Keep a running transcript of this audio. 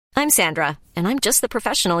I'm Sandra, and I'm just the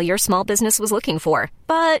professional your small business was looking for.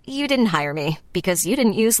 But you didn't hire me because you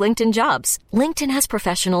didn't use LinkedIn Jobs. LinkedIn has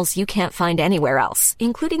professionals you can't find anywhere else,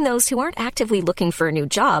 including those who aren't actively looking for a new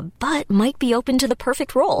job, but might be open to the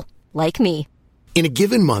perfect role, like me. In a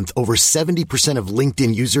given month, over 70% of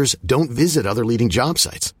LinkedIn users don't visit other leading job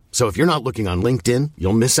sites. So if you're not looking on LinkedIn,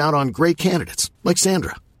 you'll miss out on great candidates like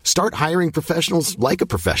Sandra. Start hiring professionals like a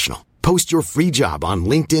professional. Post your free job on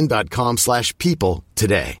linkedin.com/people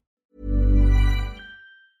today.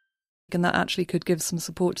 And that actually could give some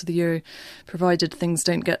support to the euro, provided things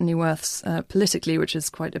don't get any worse politically, which is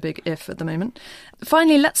quite a big if at the moment.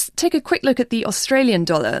 Finally, let's take a quick look at the Australian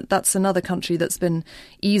dollar. That's another country that's been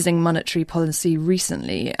easing monetary policy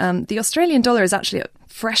recently. The Australian dollar is actually at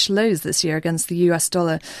fresh lows this year against the US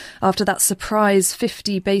dollar after that surprise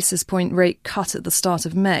 50 basis point rate cut at the start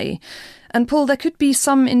of May. And Paul, there could be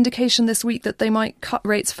some indication this week that they might cut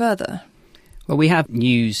rates further. Well, we have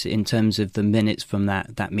news in terms of the minutes from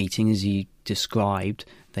that meeting, as you described.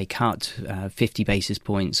 They cut 50 basis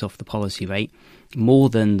points off the policy rate, more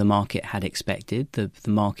than the market had expected. The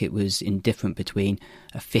market was indifferent between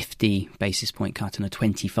a 50 basis point cut and a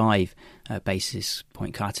 25 basis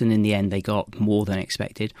point cut, and in the end they got more than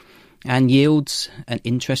expected. And yields and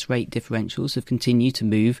interest rate differentials have continued to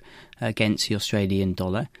move against the Australian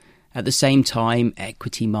dollar. At the same time,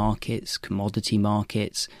 equity markets, commodity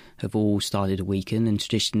markets have all started to weaken, and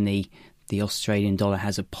traditionally the Australian dollar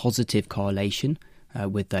has a positive correlation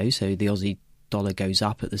with those. So the Aussie dollar goes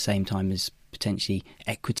up at the same time as potentially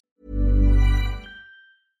equity.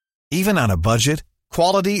 Even on a budget,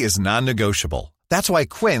 quality is non-negotiable. That's why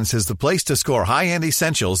Quince is the place to score high-end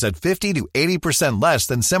essentials at 50 to 80% less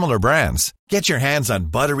than similar brands. Get your hands on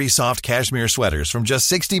buttery soft cashmere sweaters from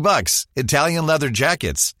just $60, Italian leather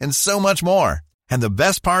jackets, and so much more. And the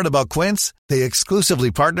best part about Quince, they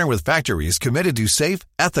exclusively partner with factories committed to safe,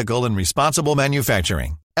 ethical, and responsible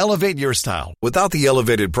manufacturing. Elevate your style without the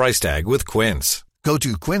elevated price tag with Quince. Go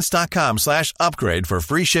to quince.com/upgrade for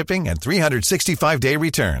free shipping and 365-day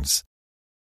returns.